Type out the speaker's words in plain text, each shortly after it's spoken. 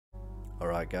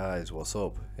Alright guys, what's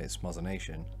up? It's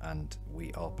Mozzanation and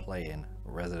we are playing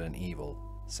Resident Evil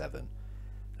 7.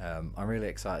 I'm really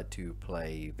excited to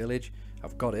play Village.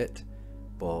 I've got it,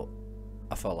 but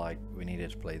I felt like we needed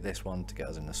to play this one to get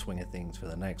us in the swing of things for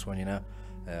the next one, you know.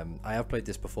 I have played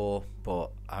this before,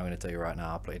 but I'm going to tell you right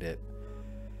now, I played it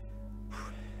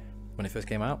when it first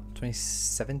came out,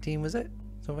 2017 was it?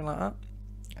 Something like that.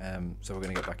 So we're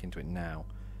going to get back into it now.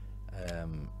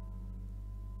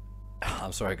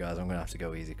 I'm sorry guys, I'm going to have to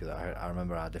go easy because I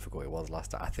remember how difficult it was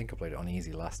last time. I think I played it on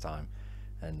easy last time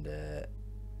and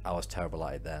I was terrible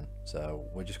at it then. So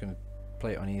we're just going to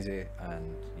play it on easy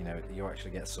and, you know, you actually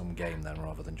get some game then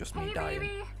rather than just me dying.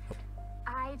 Baby.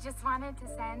 I just wanted to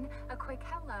send a quick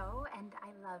hello and I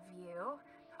love you.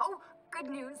 Oh, good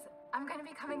news. I'm going to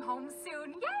be coming home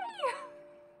soon. Yay!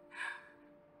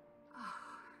 Oh,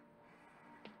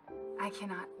 I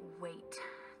cannot wait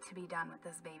to be done with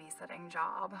this babysitting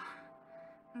job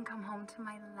and come home to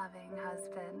my loving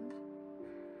husband.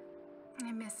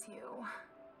 I miss you.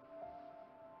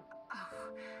 Oh,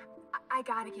 I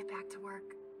gotta get back to work.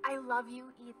 I love you,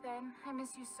 Ethan. I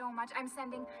miss you so much. I'm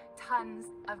sending tons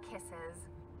of kisses.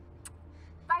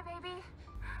 Bye, baby.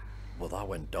 Well, that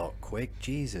went dark quick.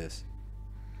 Jesus.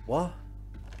 What?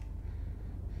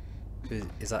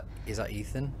 Is that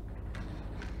Ethan?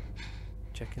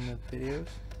 Checking the videos?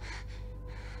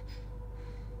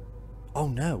 Oh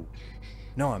no.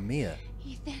 No, I'm Mia.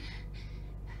 Ethan.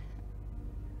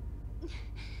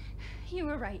 You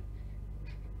were right.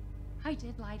 I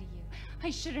did lie to you. I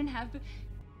shouldn't have.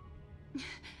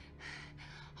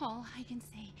 All I can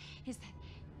say is that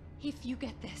if you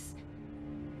get this,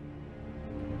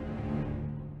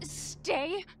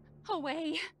 stay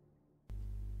away.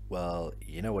 Well,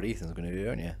 you know what Ethan's gonna do,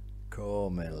 don't you?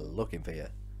 Come looking for you.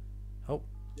 Oh,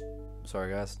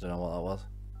 sorry guys, don't know what that was.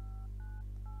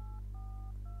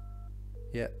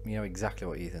 Yeah, you know exactly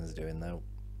what Ethan's doing though.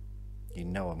 You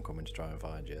know I'm coming to try and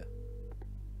find you.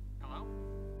 Hello?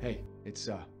 Hey, it's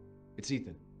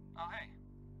Ethan. Oh, hey.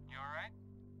 You alright?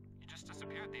 You just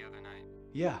disappeared the other night.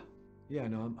 Yeah,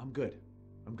 no, I'm good.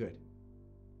 I'm good.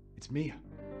 It's Mia.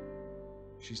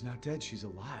 She's not dead, she's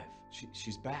alive.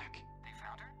 She's back. They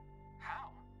found her?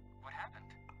 How? What happened?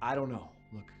 I don't know.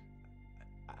 Look,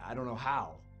 I don't know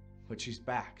how, but she's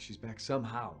back. She's back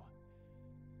somehow.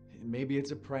 Maybe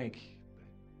it's a prank, but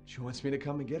she wants me to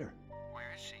come and get her.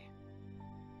 Where is she?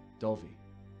 Dulvey,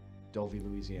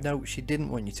 Louisiana. No, she didn't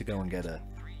want you to go and get her.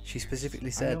 She specifically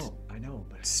said, I know,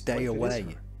 but stay what if it is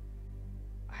away. her?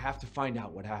 I have to find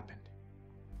out what happened.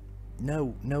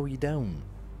 No, you don't.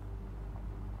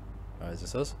 Alright, is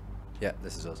this us? Yeah,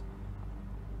 this is us.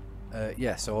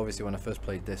 Yeah, so obviously when I first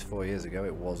played this 4 years ago,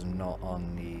 it was not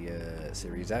on the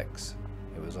Series X.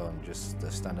 It was on just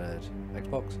the standard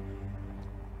Xbox.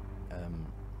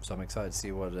 So I'm excited to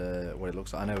see what it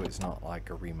looks like. I know it's not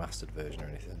like a remastered version or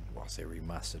anything. Well, I say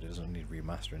remastered, it doesn't need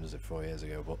remastering, does it, 4 years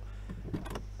ago? But,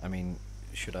 I mean,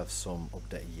 it should have some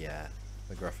update. Yeah,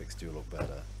 the graphics do look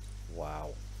better.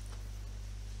 Wow.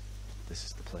 This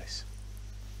is the place.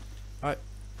 Alright,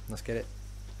 let's get it.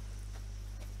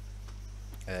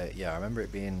 Yeah, I remember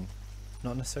it being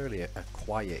not necessarily a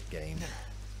quiet game,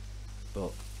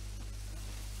 but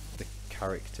the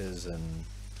characters and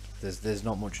there's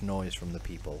not much noise from the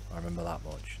people. I remember that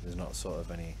much. There's not sort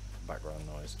of any background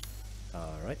noise.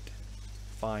 Alright,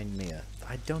 find Mia.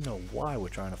 I don't know why we're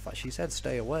trying to find. She said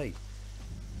stay away,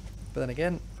 but then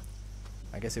again,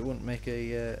 I guess it wouldn't make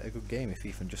a good game if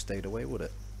Ethan just stayed away, would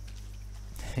it?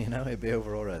 You know, it'd be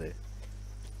over already.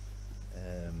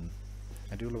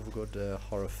 I do love a good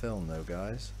horror film though,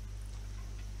 guys.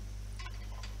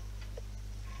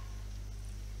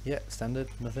 Yeah, standard,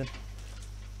 nothing.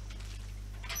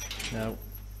 No,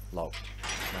 locked.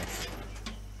 Nice.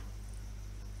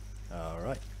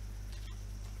 Alright.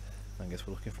 I guess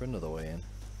we're looking for another way in.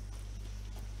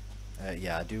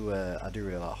 Yeah, I do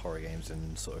really like horror games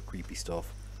and sort of creepy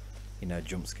stuff. You know,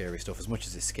 jump scary stuff. As much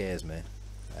as it scares me,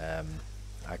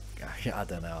 I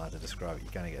don't know how to describe it. You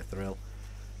kind of get a thrill.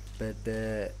 But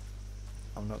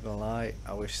I'm not gonna lie,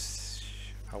 I wish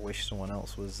someone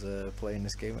else was playing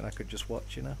this game and I could just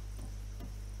watch, you know.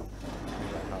 What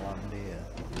the hell happened here?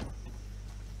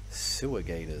 Sewer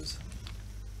Gators.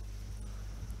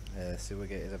 Sewer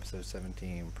Gators episode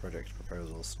 17, project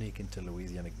proposal. Sneak into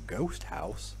Louisiana ghost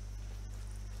house.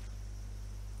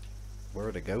 We're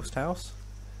at a ghost house?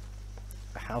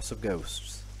 A house of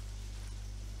ghosts.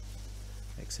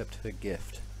 Accept her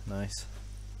gift. Nice.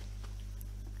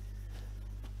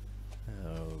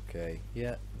 Okay,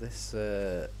 yeah, this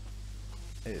it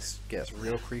gets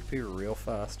real creepy real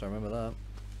fast, I remember that.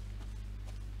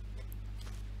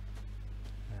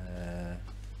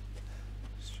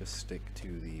 just stick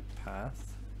to the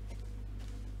path.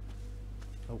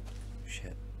 Oh,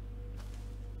 shit.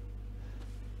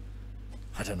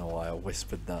 I don't know why I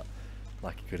whispered that,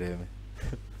 like you could hear me.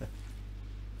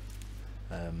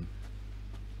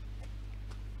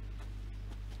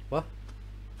 What?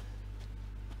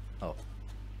 Oh.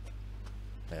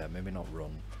 Yeah, maybe not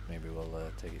run. Maybe we'll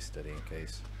take it steady in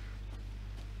case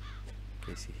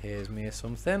he hears me or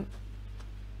something.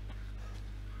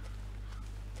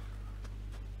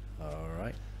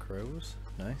 Alright, crows.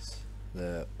 Nice.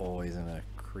 They're always in a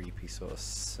creepy sort of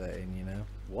setting, you know.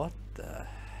 What the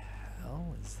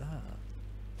hell is that?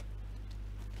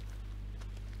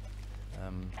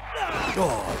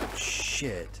 Oh,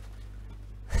 shit.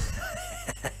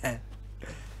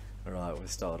 Right, we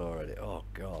started already. Oh,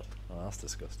 God. Oh, that's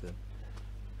disgusting.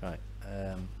 Right,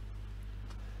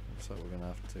 looks like we're going to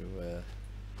have to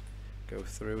go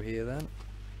through here then.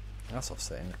 That's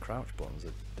offsetting. The crouch button's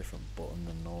a different button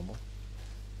than normal.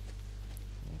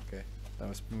 Okay. That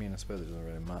must mean I suppose it doesn't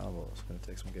really matter, but it's going to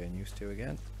take some getting used to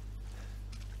again.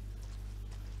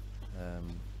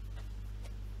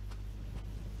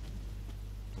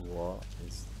 What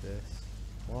is this?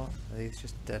 What? Are these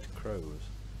just dead crows?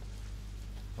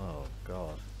 Oh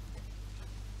god.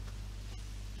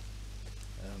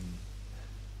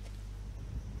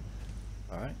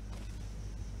 Alright.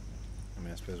 I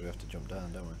mean, I suppose we have to jump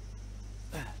down, don't we?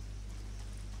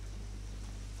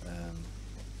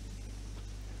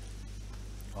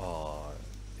 Oh,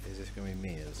 is this going to be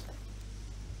Mia's?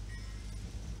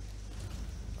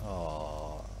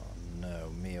 Oh,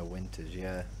 no, Mia Winters,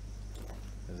 yeah.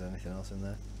 Is there anything else in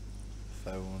there?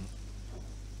 Phone.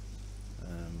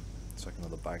 It's like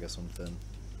another bag or something.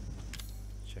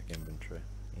 Check inventory.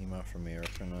 Email from Mia. I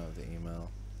couldn't know the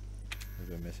email. We've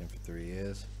been missing for 3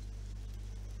 years.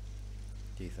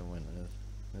 Ethan Winters.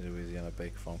 Louisiana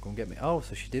Baker Farm. Come get me. Oh,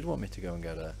 so she did want me to go and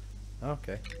get her.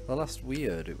 Okay. Well, that's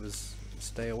weird. It was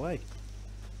stay away.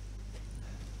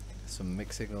 Some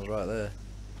mixed signals right there.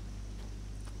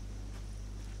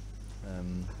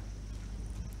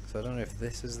 So I don't know if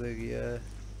this is the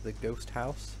ghost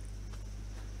house,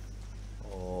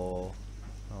 or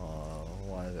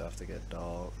why does it have to get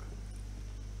dark?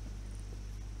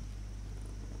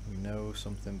 We know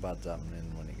something bad's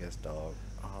happening when it gets dark.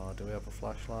 Oh, do we have a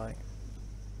flashlight?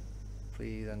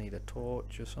 Please, I need a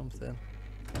torch or something.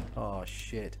 Oh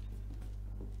shit!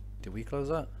 Did we close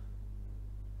that?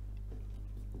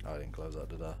 I didn't close that,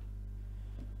 did I?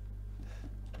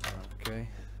 Okay,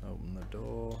 open the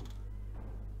door.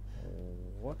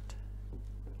 What?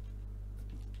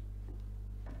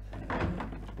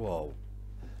 Whoa.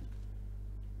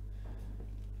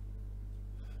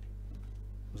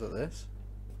 Was it this?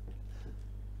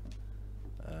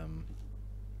 I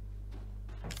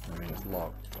mean, it's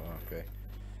locked. Oh, okay.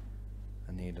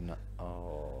 I need an.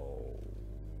 Oh.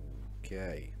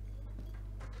 Okay.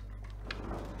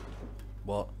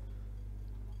 What?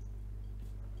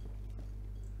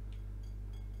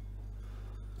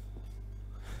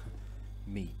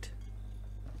 Meat.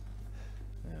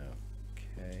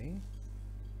 Okay.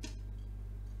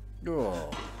 Oh.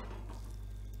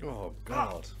 Oh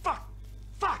god. Oh,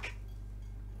 fuck!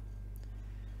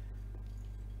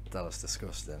 That was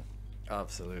disgusting.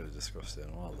 Absolutely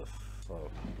disgusting. What the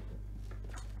fuck?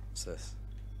 What's this?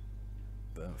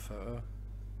 Burnt photo?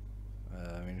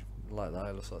 I mean, like that,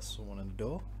 it looks like someone in the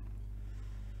door.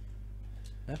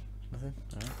 No? Nothing?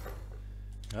 Alright.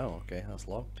 Oh, okay, that's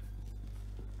locked.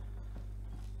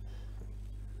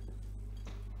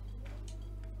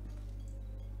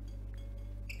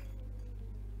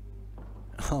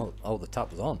 Oh, the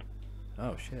tap was on.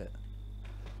 Oh shit.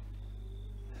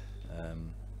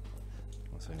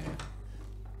 What's in here?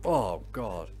 Oh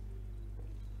god.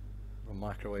 A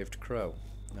microwaved crow.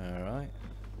 Alright.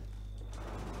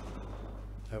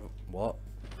 What?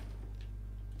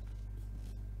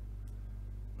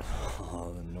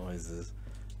 Oh, the noises.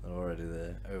 They're already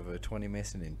there. Over 20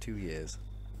 missing in 2 years.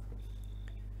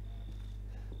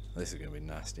 This is gonna be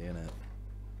nasty, isn't it?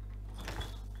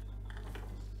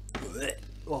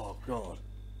 Oh god.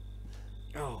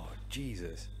 Oh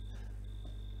Jesus.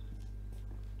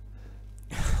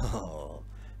 Oh,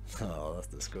 that's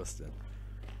disgusting.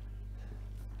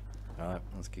 Alright,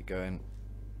 let's keep going.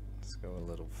 Let's go a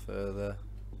little further.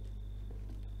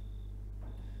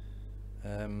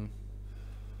 We'll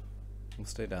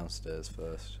stay downstairs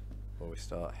first before we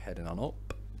start heading on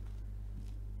up.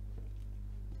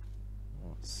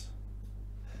 What's...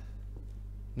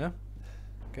 No?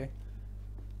 Okay.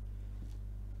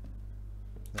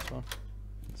 This one.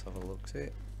 Let's have a look, see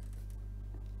it.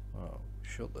 Oh,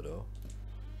 shut the door.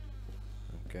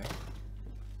 Okay.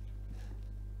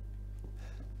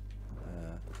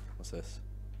 What's this?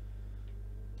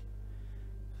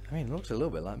 I mean, it looks a little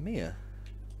bit like Mia.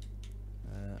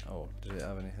 Oh, did it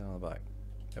have anything on the back?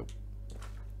 Nope.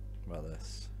 What about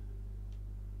this?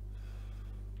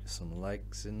 Just some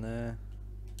legs in there.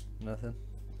 Nothing.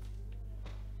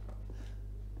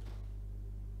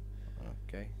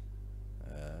 Okay.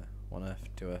 1F,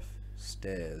 2F,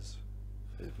 stairs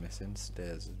is missing.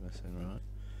 Stairs is missing, right?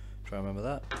 Try and remember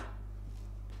that.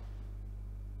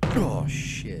 Oh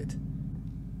shit.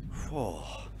 Whoa.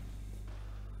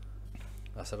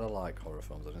 I said I like horror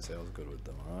films, I didn't say I was good with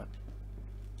them, alright?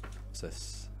 What's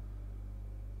this?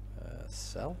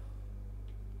 Cell?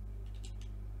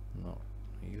 Not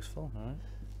useful, alright.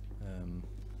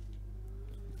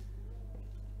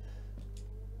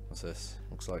 What's this?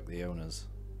 Looks like the owners.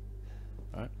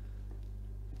 Alright.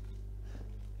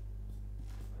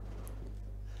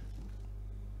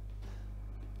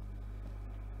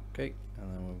 Okay, and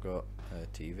then we've got a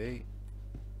TV.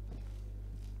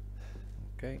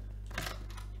 Okay,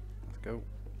 let's go.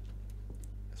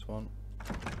 This one.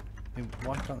 I mean,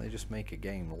 why can't they just make a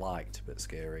game light but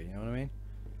scary? You know what I mean?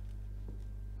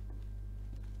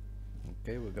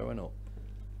 Okay, we're going up.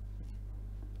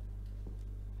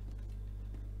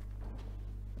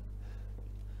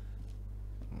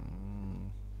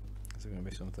 Is there going to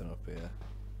be something up here?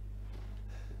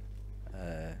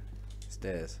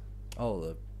 Stairs.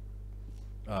 Oh,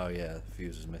 oh yeah, the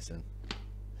fuse is missing.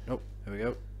 Oh, here we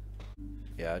go.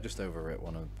 Yeah, I just overwrit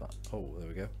one of that. Oh, there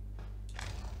we go.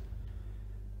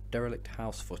 Derelict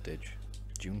house footage.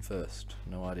 June 1st.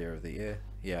 No idea of the year.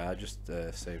 Yeah, I just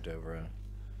saved over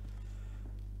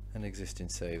an existing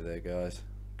save there, guys.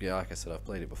 Yeah, like I said, I've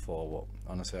played it before.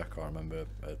 Honestly, I can't remember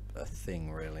a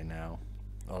thing really now.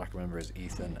 All I can remember is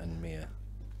Ethan and Mia.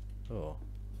 Oh.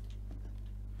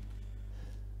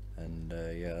 And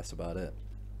yeah, that's about it.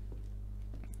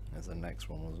 There's the next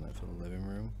one, wasn't it, for the living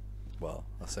room? Well,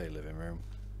 I say living room.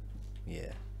 Yeah,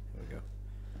 here we go.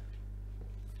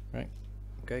 Right,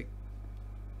 okay.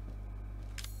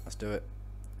 Let's do it.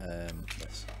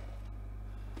 This.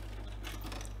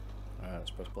 Alright,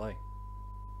 let's press play.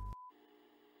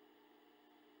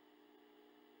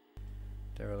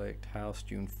 Derelict house,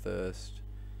 June 1st.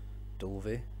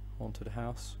 Dulvey, haunted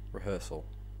house, rehearsal.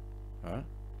 Alright.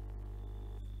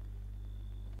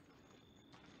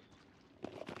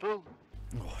 Boo.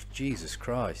 Oh, Jesus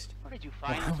Christ. Where did you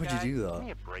find How this would guy? you do Give that?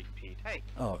 me a break, Pete. Hey,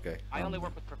 Oh, okay. I only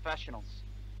work with professionals.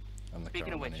 I'm the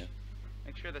Speaking of cameraman which, here.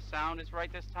 make sure the sound is right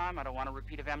this time. I don't want a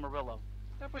repeat of Amarillo.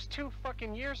 That was 2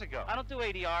 fucking years ago. I don't do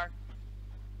ADR.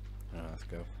 Alright, let's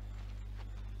go.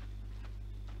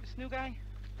 This new guy, I'm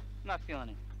not feeling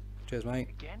it. Cheers, mate.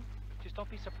 Again? Just don't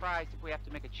be surprised if we have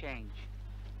to make a change.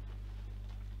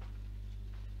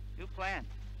 New plan.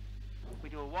 We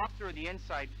do a walkthrough of the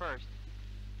inside first,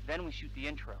 then we shoot the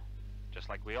intro. Just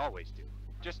like we always do.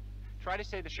 Just try to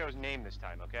say the show's name this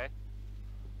time, okay?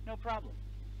 No problem.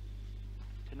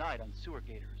 Tonight on Sewer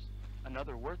Gators,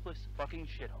 another worthless fucking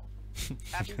shithole.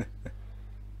 Happy?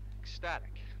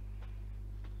 Ecstatic.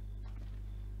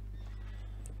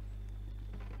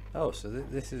 Oh, so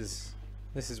this is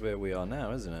where we are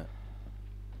now, isn't it?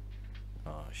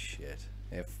 Oh shit!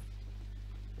 If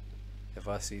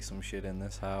I see some shit in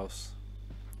this house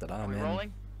that Are I'm we in.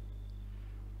 rolling?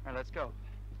 Alright, let's go.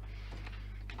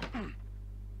 It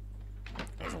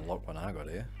was unlocked when I got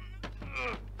here.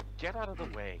 Get out of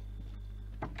the way.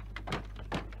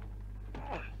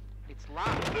 It's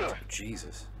locked. Oh,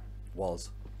 Jesus. Was.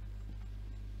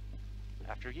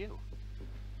 After you.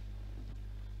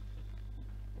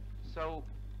 So,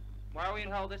 why are we in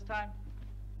hell this time?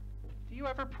 Do you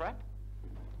ever prep?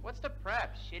 What's the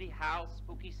prep? Shitty house,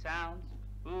 spooky sounds,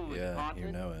 food, Yeah, haunted?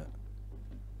 you know it.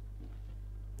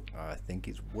 I think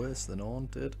it's worse than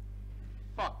haunted.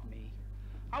 Fuck me.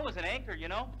 I was an anchor, you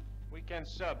know? Weekend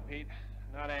sub, Pete.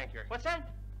 Not anchor. What's that?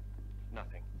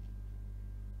 Nothing.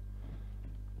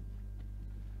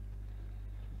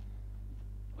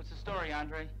 What's the story,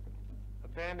 Andre?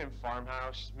 Abandoned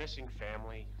farmhouse, missing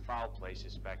family, foul play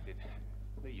suspected.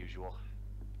 The usual.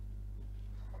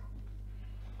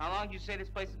 How long do you say this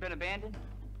place has been abandoned?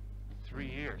 3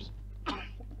 years.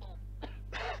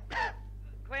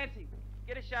 Clancy,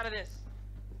 get a shot of this.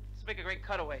 Let's make a great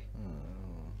cutaway.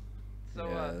 So,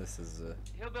 yeah, this is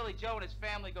Hillbilly Joe and his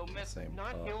family go missing. same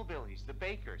Not part. hillbillies, the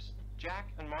Bakers. Jack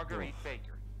and Marguerite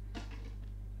Baker.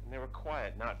 And they were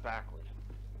quiet, not backward.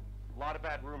 A lot of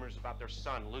bad rumors about their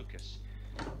son, Lucas.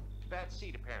 Bad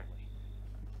seed, apparently.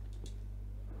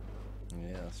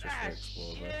 Yeah, let's just go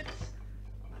explore shit! that.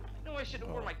 I knew I should have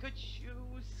worn my good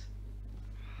shoes.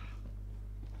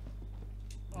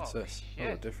 What's Oh, this? Oh, a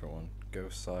shit. different one.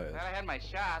 Ghost sighted. Glad I had my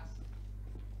shots.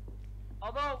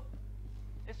 Although,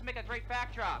 This would make a great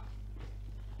backdrop.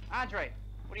 Andre,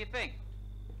 what do you think?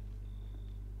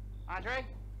 Andre?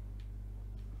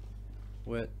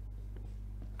 What?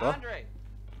 What? Andre!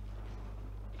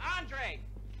 Andre!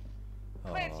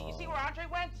 Clancy, you see where Andre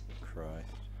went? Christ.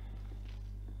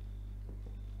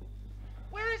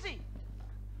 Where is he?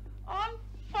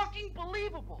 Unfucking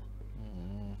believable.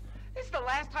 Mm. This is the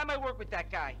last time I work with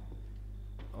that guy.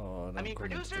 Oh, I don't mean, come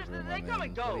into producers, the room they I'm come in,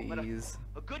 and go, but please.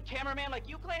 a good cameraman like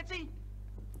you, Clancy,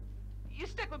 you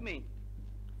stick with me.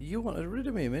 You wanted rid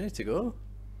of me a minute ago.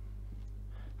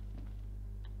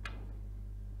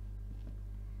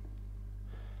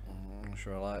 I'm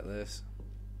sure I like this.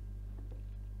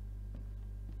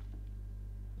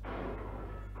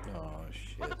 Oh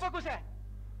shit. What the fuck was that?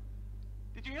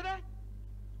 Did you hear that?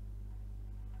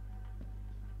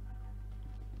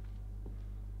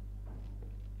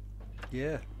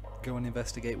 Yeah, go and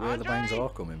investigate where the bangs Andre? are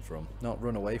coming from, not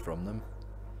run away from them.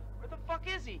 Where the fuck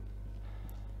is he?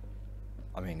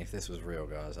 I mean, if this was real,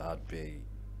 guys, I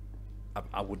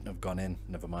wouldn't have gone in,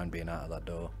 never mind being out of that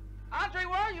door. Andre,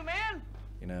 where are you, man?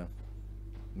 You know,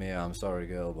 Mia, I'm sorry,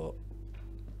 girl, but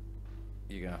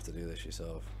you're gonna have to do this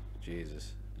yourself.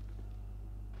 Jesus.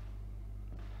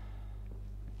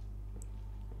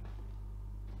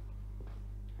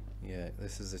 Yeah,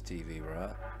 this is a TV,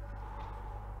 right?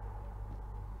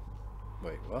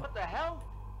 Wait, what? What the hell?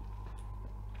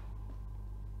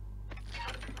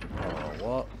 Oh,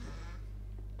 what?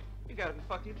 You gotta be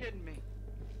fucking kidding me.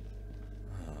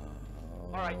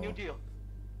 Oh. All right, new deal.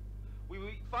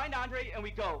 We find Andre and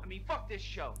we go. I mean, fuck this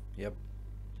show. Yep.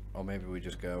 Or maybe we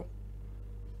just go.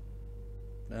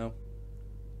 No.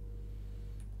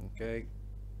 Okay.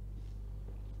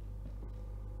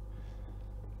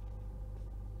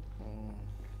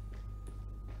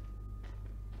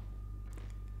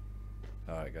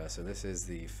 Alright guys, so this is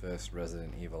the first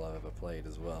Resident Evil I've ever played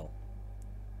as well.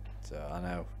 So I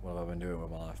know what I've been doing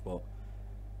with my life, but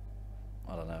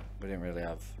I don't know. We didn't really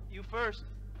have You first.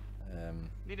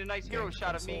 Need a nice hero game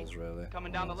shot of me consoles, really,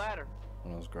 coming when down I the was- ladder.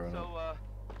 when I was growing up.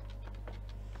 So,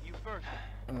 you first.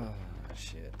 Oh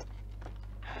shit.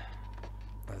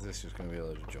 Is this just gonna be a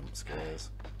load of jump scares?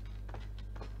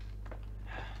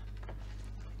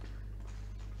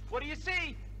 What do you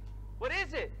see? What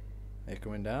is it? Are you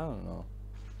coming down or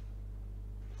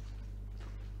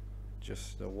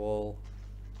just a wall,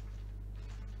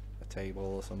 a table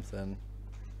or something?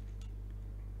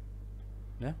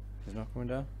 No, he's not coming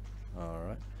down. All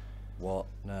right. What?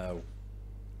 No.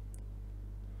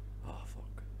 Oh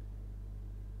fuck.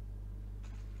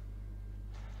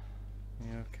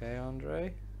 You okay,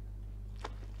 Andre?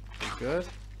 You good?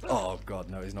 Oh god,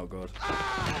 no, he's not good.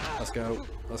 Let's go.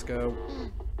 Let's go.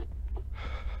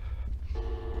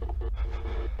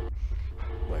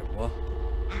 Wait, what?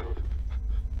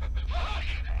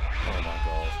 Oh my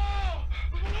god.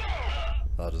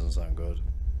 That doesn't sound good.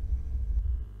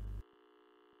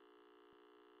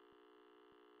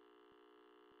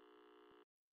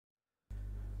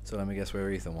 So let me guess where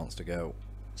Ethan wants to go.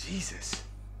 Jesus.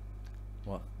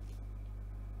 What?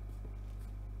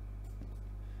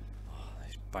 Oh,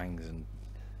 there's bangs and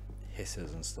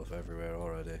hisses and stuff everywhere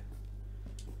already.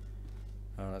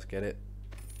 Oh, let's get it.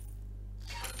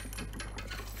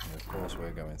 And of course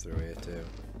we're going through here too.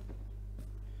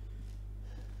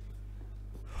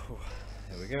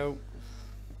 Here we go.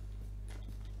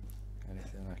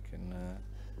 Anything I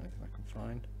can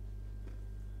find?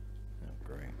 Oh,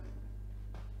 great.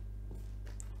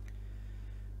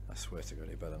 I swear to God,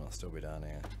 he better not still be down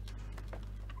here.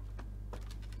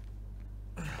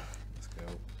 Let's go.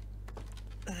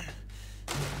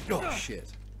 Oh shit!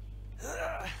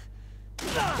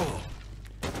 Oh.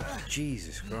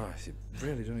 Jesus Christ! It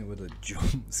really done it with the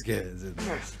jump scares, isn't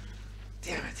it?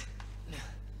 Damn it.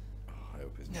 Oh, I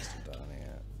hope he's not still down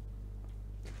here.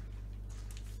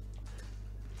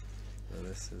 So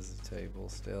this is the table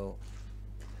still.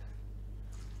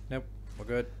 Nope, we're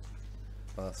good.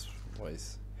 Well, that's what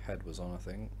his head was on, I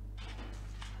think.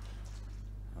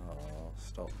 Oh,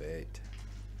 stop it.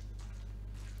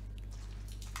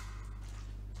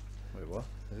 Wait, what?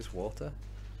 Is this water?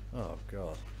 Oh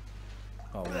god.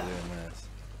 Oh, we're doing this.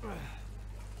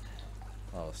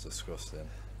 Oh, it's disgusting.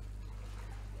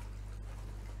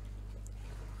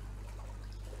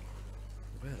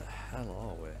 Where the hell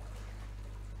are we?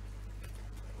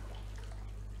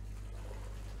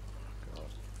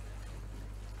 God.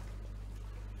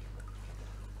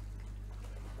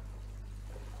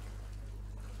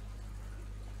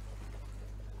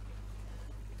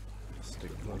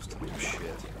 Stick close to the shit.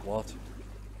 What?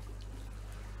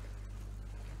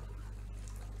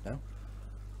 No?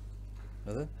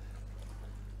 Nothing?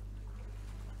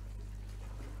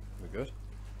 We good?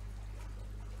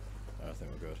 I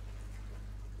think we're good.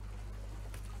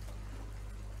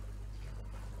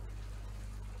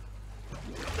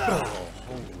 Oh,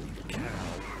 holy cow.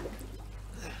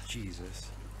 Jesus.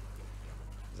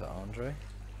 Is that Andre?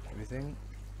 What do you think?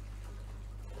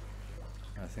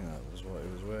 I think that was what he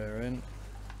was wearing.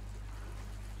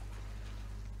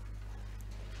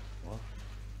 What?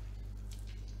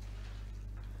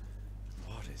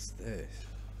 What is this?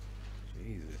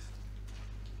 Jesus.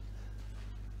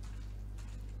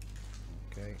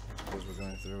 Okay, I suppose we're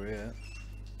going through here.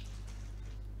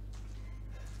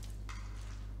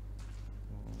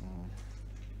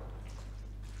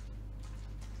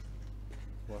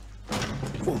 What?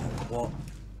 Whoa, what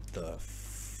the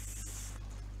f...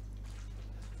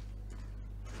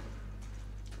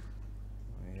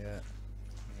 Yeah,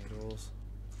 needles.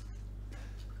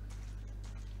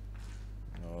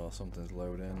 Oh, something's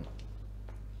loading.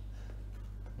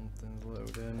 Something's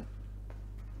loading.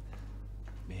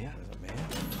 Mia? Is it Mia?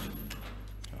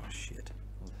 Oh shit.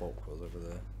 There's bulk was over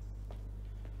there.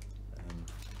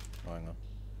 Oh, hang on.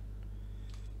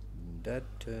 Dead,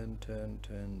 turn, dead,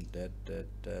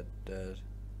 dead.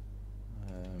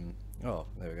 Oh,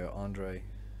 there we go. Andre,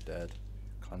 dead.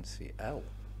 Can't see L.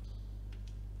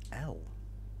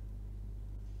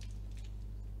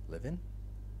 Living?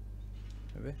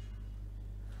 Maybe?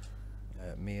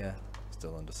 Mia,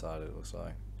 still undecided, it looks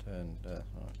like. Turn, oh,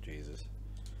 Jesus.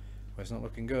 Well, it's not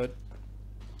looking good.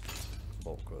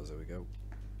 Bulk goes, there we go.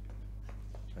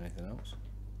 Anything else?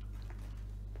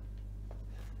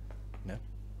 No?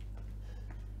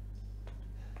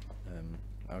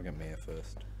 I'll get Mia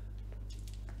first.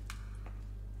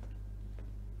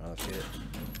 I'll get it.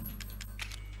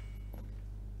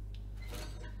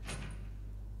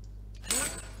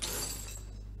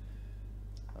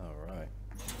 Alright.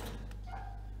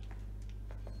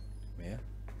 Mia?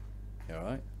 You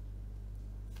alright?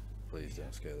 Please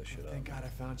don't scare the shit out of me. Thank God I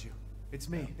found you. It's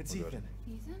me. Yeah, it's we're Ethan.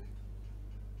 good. Ethan?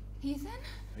 Ethan?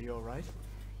 Are you alright?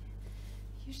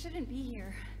 You shouldn't be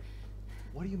here.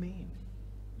 What do you mean?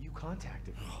 You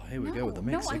contacted me. Oh, here we go with the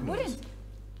mixed signals. No, I wouldn't.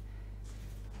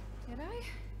 Did I?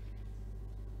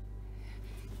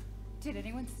 Did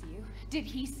anyone see you? Did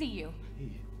he see you?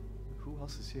 Hey, who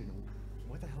else is here?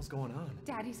 What the hell's going on?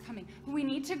 Daddy's coming. We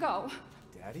need to go.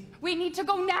 Daddy? We need to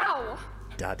go now!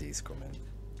 Daddy's coming.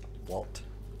 What?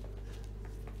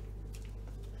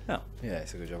 Oh, yeah,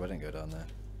 it's a good job I didn't go down there.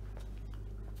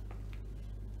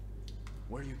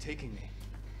 Where are you taking me?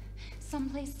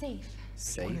 Someplace safe.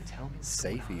 Safe? wanna tell me what's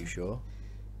Safe, going are you on? sure?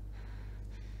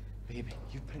 Baby,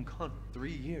 you've been gone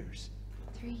 3 years.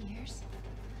 3 years?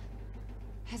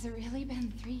 Has it really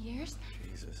been 3 years?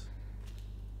 Jesus.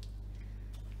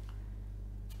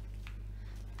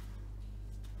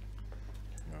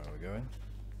 Where are we going?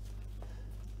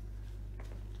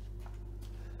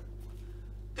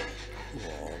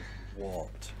 Whoa,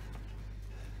 what?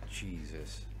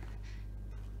 Jesus.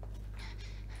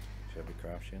 Should I be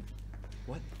crouching?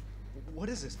 What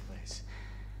is this place?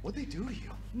 What'd they do to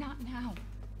you? Not now.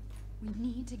 We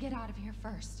need to get out of here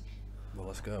first. Well,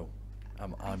 let's go.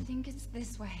 I think it's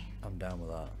this way. I'm down with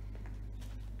that.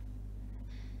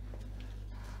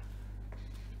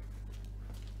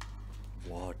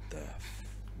 What the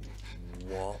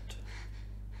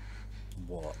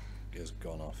What has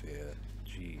gone off here?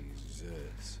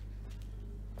 Jesus.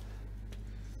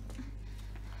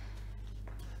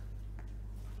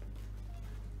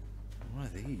 What are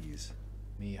these?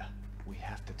 Mia, we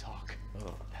have to talk.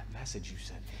 Oh. That message you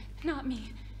sent me. Not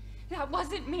me. That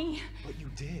wasn't me. But you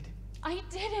did. I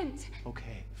didn't.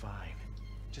 Okay, fine.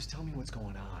 Just tell me what's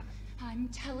going on. I'm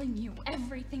telling you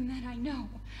everything that I know.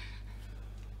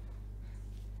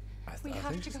 I We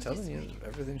have think to she's go telling this you way.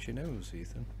 everything she knows,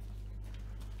 Ethan.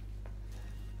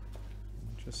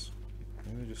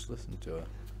 Maybe just listen to her.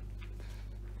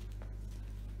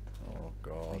 Oh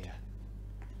God. Mia,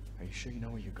 are you sure you know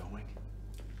where you're going?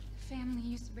 Family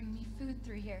used to bring me food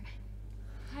through here.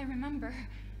 I remember.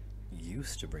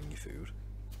 Used to bring you food.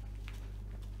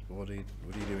 What are you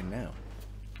doing now?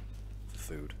 For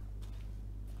food.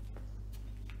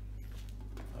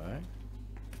 Alright.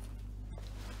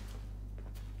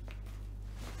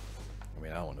 I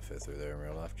mean, I want to fit through there in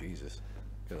real life. Jesus.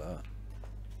 Look at that.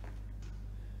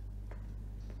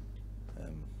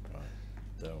 Right.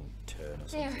 Don't turn or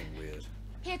There. something weird.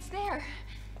 It's there.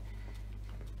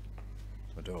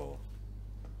 A door.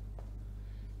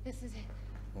 This is it.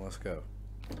 Well, let's go.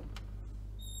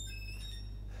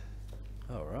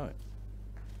 Alright.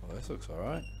 Well, this looks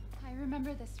alright. I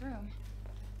remember this room.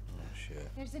 Oh, shit.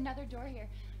 There's another door here.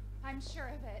 I'm sure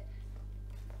of it.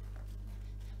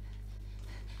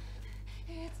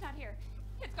 It's not here.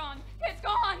 It's gone. It's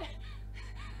gone!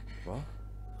 What?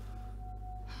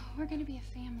 We're gonna be a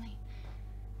family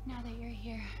now that you're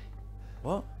here.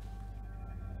 What?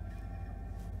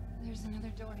 There's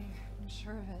another door here. I'm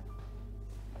sure of it.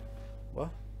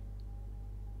 What?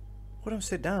 Why don't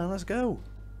sit down? Let's go.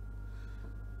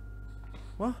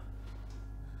 What?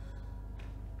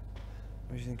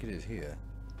 What do you think it is here?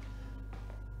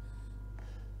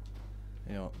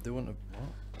 You know, they wouldn't have...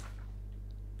 What?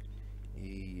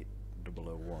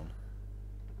 E001.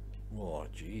 Oh,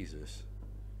 Jesus.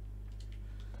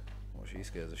 Well, she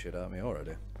scares the shit out of me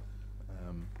already.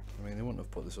 I mean, they wouldn't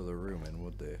have put this other room in,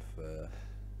 would they,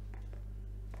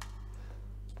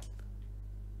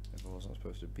 if I wasn't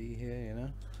supposed to be here, you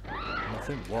know?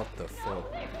 Nothing? What the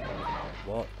fuck?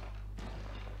 What?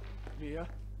 Mia?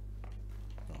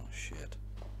 Oh, shit.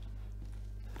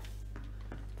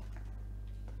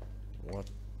 What?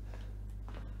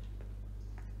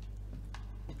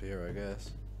 Up here, I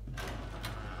guess. Oh,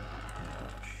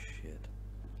 shit.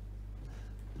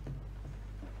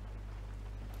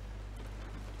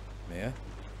 Mia?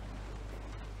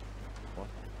 What?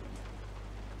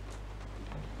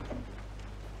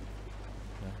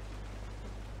 No.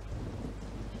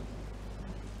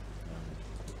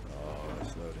 Oh,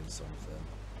 it's loading something.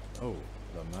 Oh,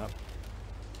 the map.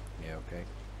 Yeah, okay.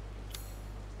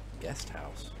 Guest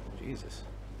house. Jesus.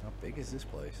 How big is this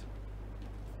place?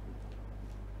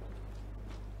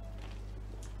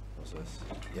 What's this?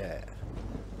 Yeah.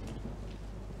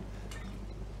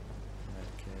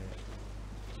 Okay.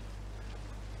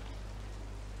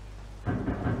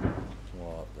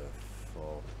 What the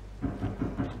fuck?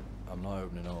 I'm not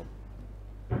opening up.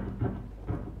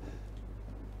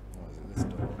 What is it? This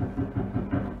door?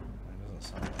 It doesn't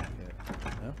sound like it.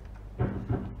 No?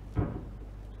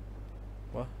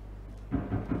 What?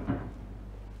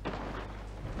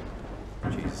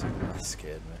 Jesus, that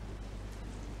scared me.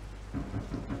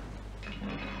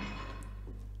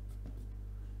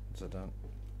 So don't.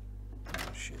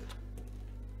 Oh shit.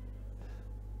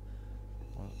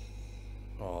 What?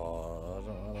 Oh, I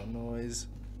don't know that noise.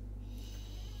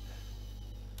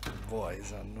 What is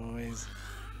that noise?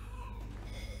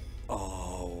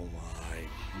 Oh my.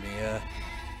 Mia.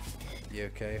 You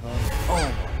okay, hon? Oh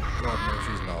my god, no,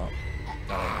 she's not.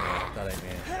 That ain't me.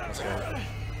 Let's go.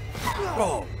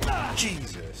 Oh,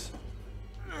 Jesus.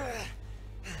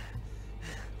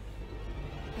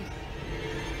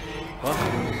 What?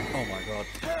 Oh my god.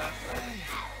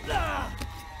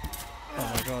 Oh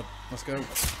my god. Let's go.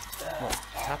 What?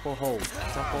 Tap or hold?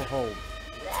 Tap or hold?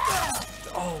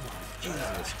 Oh my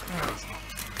Jesus Christ.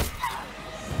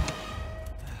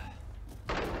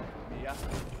 Mia?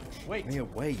 Wait! Mia,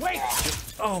 wait. Wait!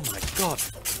 Just, oh my god.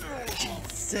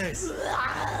 Jesus.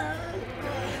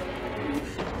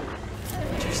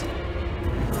 Just.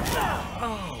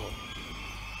 Oh.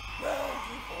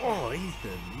 Oh,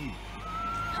 Ethan, you.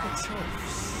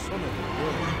 Son of a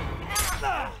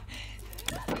gun.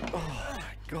 Oh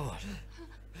my god.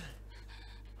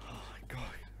 Oh my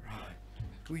god. Right.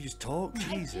 Can we just talk?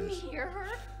 Jesus. I can hear her.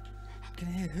 Can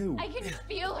you hear who? I can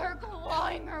feel her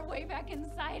clawing her way back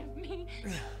inside of me.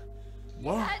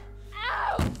 What? Get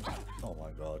out! Oh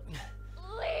my god.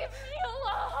 Leave me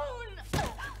alone!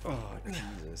 Oh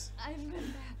Jesus. I've been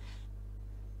bad.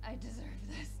 I deserve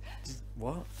this. Just,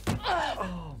 what?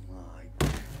 Oh my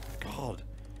god.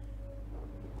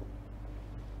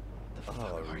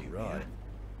 Oh, right.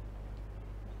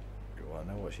 Well, I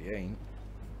know what she ain't.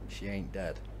 She ain't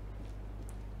dead.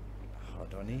 Oh,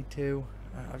 do I need two?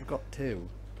 I've got two.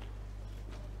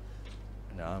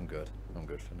 No, I'm good. I'm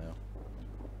good for now.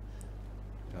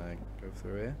 Can I go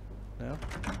through here? No?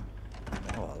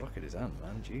 Oh, look at his hand,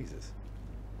 man. Jesus.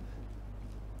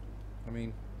 I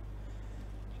mean,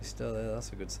 she's still there.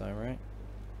 That's a good sign, right?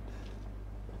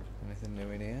 Anything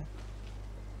new in here?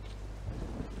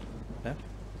 No?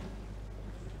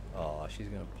 Oh, she's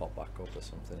gonna pop back up or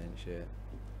something, ain't she?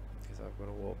 Because I've got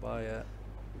to walk by it.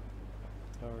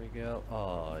 Sorry, girl.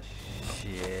 Oh,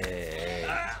 shit.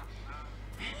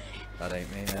 That ain't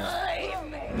me now.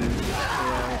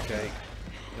 Yeah, okay.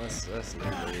 Let's leave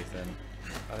her, Ethan.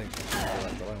 I think she's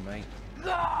left alone, mate.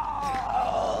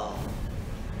 Oh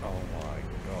my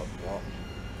god, what?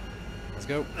 Let's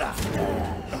go. Oh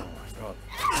my god.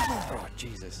 Oh,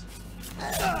 Jesus.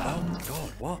 Oh my god,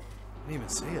 what? I didn't even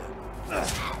see it.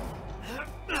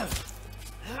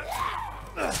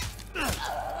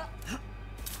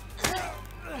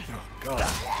 Oh god,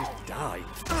 just die.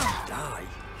 Die.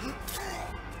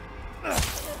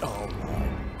 Oh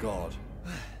my god.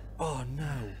 Oh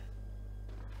no.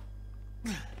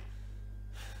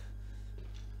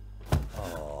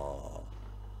 Oh.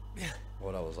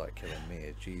 What I was like killing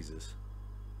me, Jesus.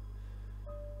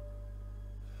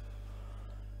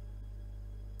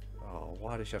 Oh, why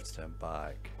Why did she have to turn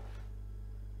back?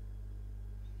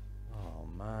 Oh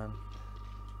man.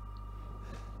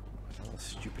 What a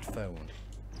stupid phone.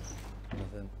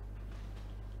 Nothing.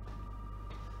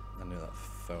 I knew that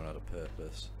phone had a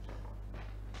purpose.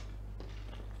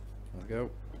 Let's go.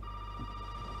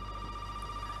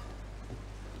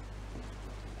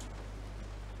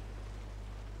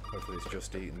 Hopefully it's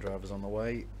Just Eating drivers on the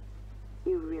way.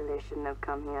 You really shouldn't have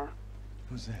come here.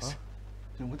 Who's this? Huh?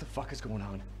 And what the fuck is going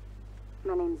on?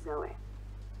 My name's Zoe.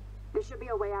 There should be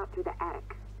a way out through the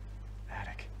attic.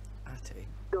 Attic. Attic?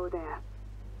 Go there.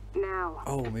 Now.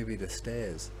 Oh, maybe the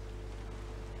stairs.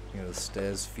 You know, the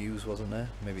stairs fuse wasn't there?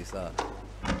 Maybe it's that.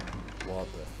 What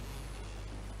the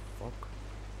fuck?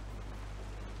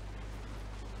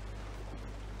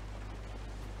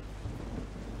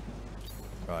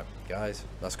 Right, guys,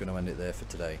 that's going to end it there for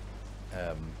today.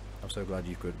 I'm so glad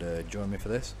you could join me for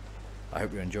this. I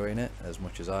hope you're enjoying it as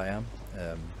much as I am.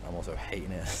 I'm also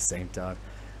hating it at the same time.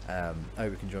 I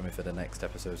hope you can join me for the next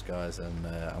episodes, guys, and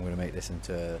I'm going to make this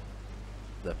into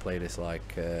the playlist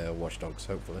like Watch Dogs,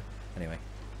 hopefully. Anyway,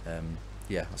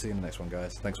 yeah, I'll see you in the next one,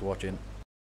 guys. Thanks for watching.